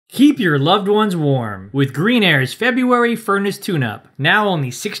Keep your loved ones warm with Green Air's February Furnace Tune-Up, now only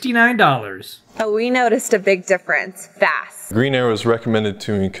 $69. Oh, we noticed a big difference fast. Green Air was recommended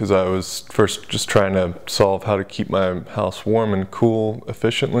to me because I was first just trying to solve how to keep my house warm and cool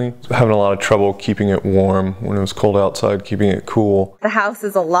efficiently. Having a lot of trouble keeping it warm when it was cold outside, keeping it cool. The house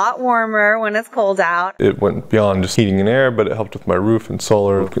is a lot warmer when it's cold out. It went beyond just heating and air, but it helped with my roof and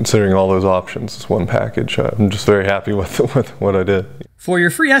solar. Considering all those options as one package, I'm just very happy with what I did. For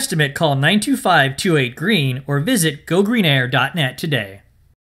your free estimate, call 925-28-GREEN or visit gogreenair.net today.